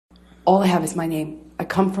all I have is my name. I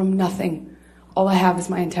come from nothing. All I have is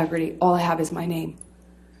my integrity. All I have is my name.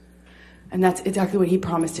 And that's exactly what he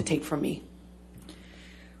promised to take from me.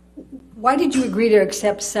 Why did you agree to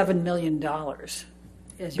accept $7 million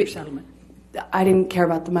as your settlement? I didn't care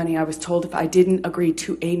about the money. I was told if I didn't agree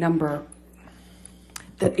to a number,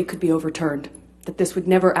 that it could be overturned. That this would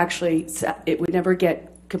never actually, it would never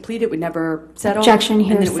get complete, it would never settle. Objection,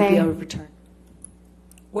 and then it would hearsay. be overturned.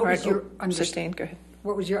 What was your Sustained, go ahead.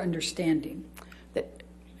 What was your understanding? That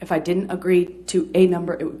if I didn't agree to a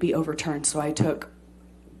number, it would be overturned. So I took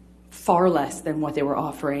far less than what they were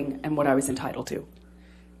offering and what I was entitled to.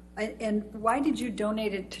 And why did you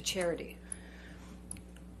donate it to charity?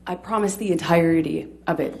 I promised the entirety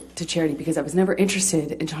of it to charity because I was never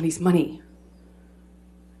interested in Johnny's money.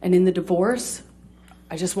 And in the divorce,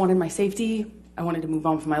 I just wanted my safety. I wanted to move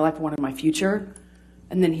on from my life. I wanted my future.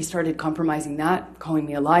 And then he started compromising that, calling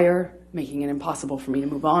me a liar, making it impossible for me to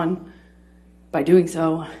move on by doing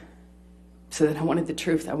so. So that I wanted the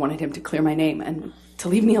truth. I wanted him to clear my name and to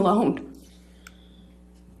leave me alone.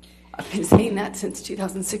 I've been saying that since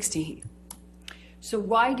 2016. So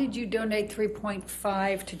why did you donate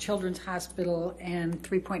 3.5 to Children's Hospital and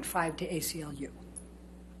 3.5 to ACLU?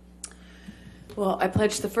 Well, I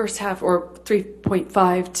pledged the first half, or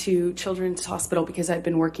 3.5, to Children's Hospital because I'd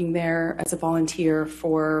been working there as a volunteer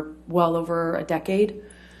for well over a decade.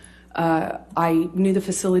 I knew the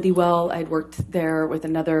facility well. I'd worked there with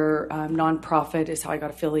another nonprofit is how I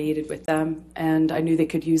got affiliated with them, and I knew they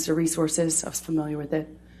could use the resources. I was familiar with it.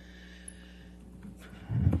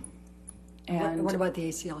 And what about the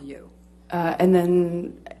ACLU? And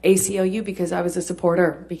then ACLU because I was a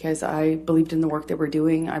supporter, because I believed in the work they were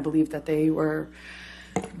doing. I believed that they were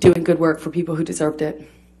doing good work for people who deserved it.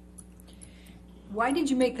 Why did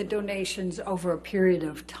you make the donations over a period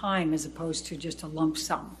of time as opposed to just a lump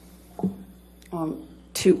sum?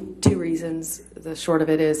 Two reasons. The short of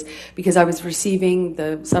it is because I was receiving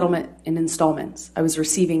the settlement in installments. I was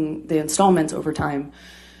receiving the installments over time.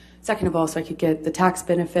 Second of all, so I could get the tax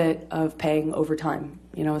benefit of paying overtime.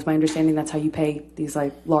 You know, it's my understanding that's how you pay these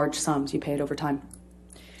like large sums. You pay it over time.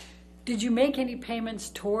 Did you make any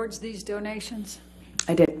payments towards these donations?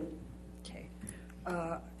 I did. Okay.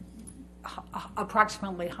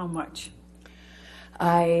 Approximately how much?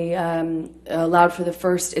 I allowed for the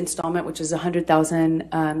first installment, which is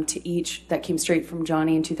 $100,000 to each. That came straight from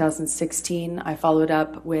Johnny in 2016. I followed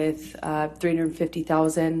up with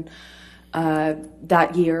 $350,000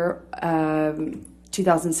 that year,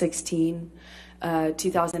 2016.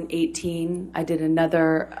 2018, I did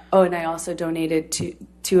another. Oh, and I also donated to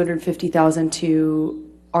 $250,000 to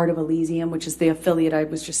Art of Elysium, which is the affiliate I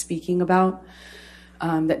was just speaking about,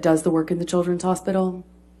 that does the work in the Children's Hospital.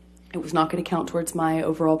 It was not going to count towards my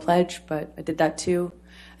overall pledge, but I did that too.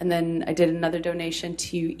 And then I did another donation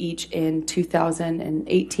to each in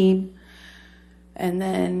 2018. And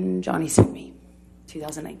then Johnny sued me,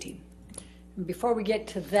 2019. Before we get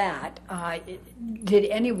to that, did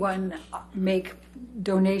anyone make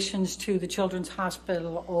donations to the Children's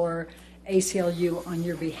Hospital or ACLU on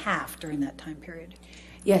your behalf during that time period?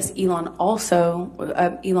 Yes, Elon also,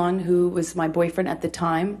 Elon, who was my boyfriend at the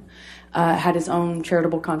time, had his own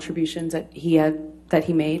charitable contributions that he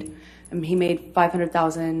made. He made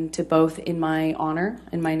 $500,000 to both in my honor,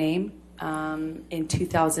 in my name, in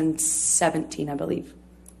 2017, I believe.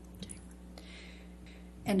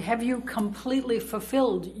 And have you completely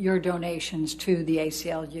fulfilled your donations to the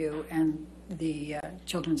ACLU and the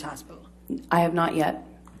Children's Hospital? I have not yet.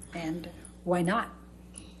 And why not?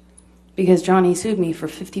 Because Johnny sued me for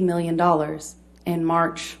 $50 million in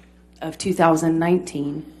March of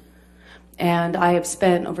 2019. And I have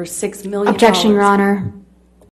spent over $6 million. Objection, Your Honor.